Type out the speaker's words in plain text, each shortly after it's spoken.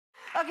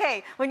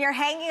Okay, when you're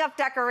hanging up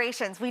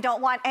decorations, we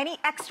don't want any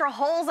extra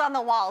holes on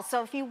the walls.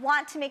 So if you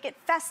want to make it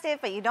festive,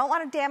 but you don't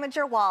want to damage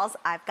your walls,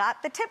 I've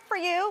got the tip for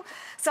you.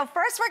 So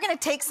first we're gonna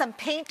take some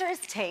painter's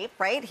tape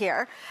right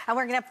here, and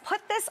we're gonna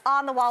put this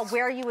on the wall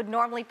where you would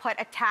normally put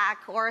a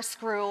tack or a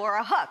screw or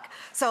a hook.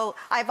 So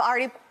I've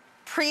already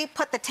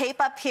put the tape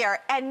up here,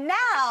 and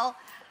now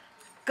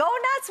go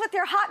nuts with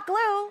your hot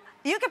glue.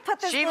 You can put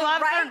this She glue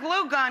loves right. her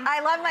glue gun. I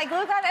love my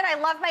glue gun and I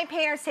love my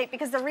painter's tape,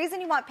 because the reason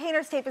you want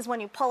painter's tape is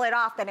when you pull it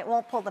off, then it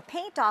won't pull the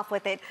paint off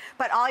with it.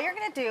 But all you're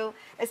gonna do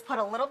is put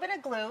a little bit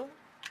of glue.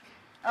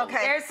 Okay.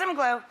 There's some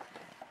glue.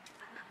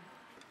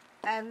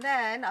 And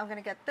then I'm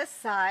gonna get this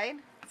side.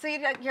 So you're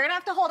gonna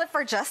have to hold it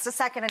for just a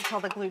second until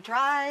the glue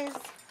dries.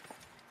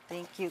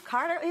 Thank you,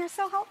 Carter. You're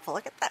so helpful.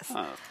 Look at this.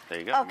 Oh, there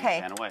you go. Okay.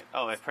 And away.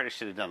 Oh, I probably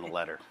should have done the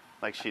letter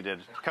like she did,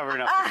 covering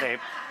up the tape.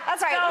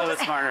 That's right. A little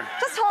bit smarter.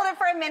 Just hold it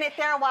for a minute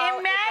there while it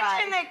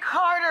Imagine dries. that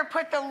Carter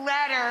put the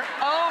letter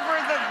over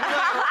the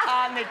glue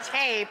on the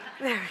tape.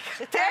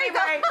 There you go.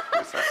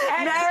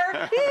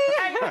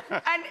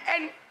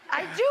 And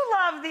I do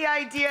love the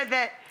idea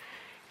that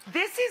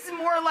this is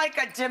more like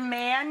a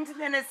demand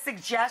than a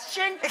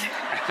suggestion. Be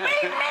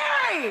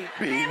merry!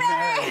 Be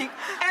merry!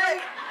 And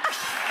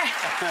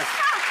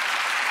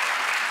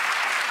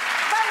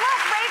But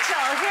look,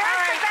 Rachel,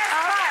 here's the best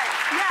part.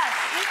 yes,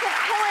 You can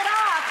pull it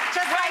off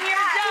just when like you're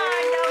that.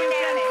 done, No you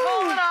can damage.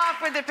 pull it off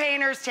with the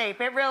painter's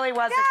tape. It really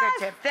was a good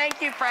tip.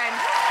 Thank you, friend.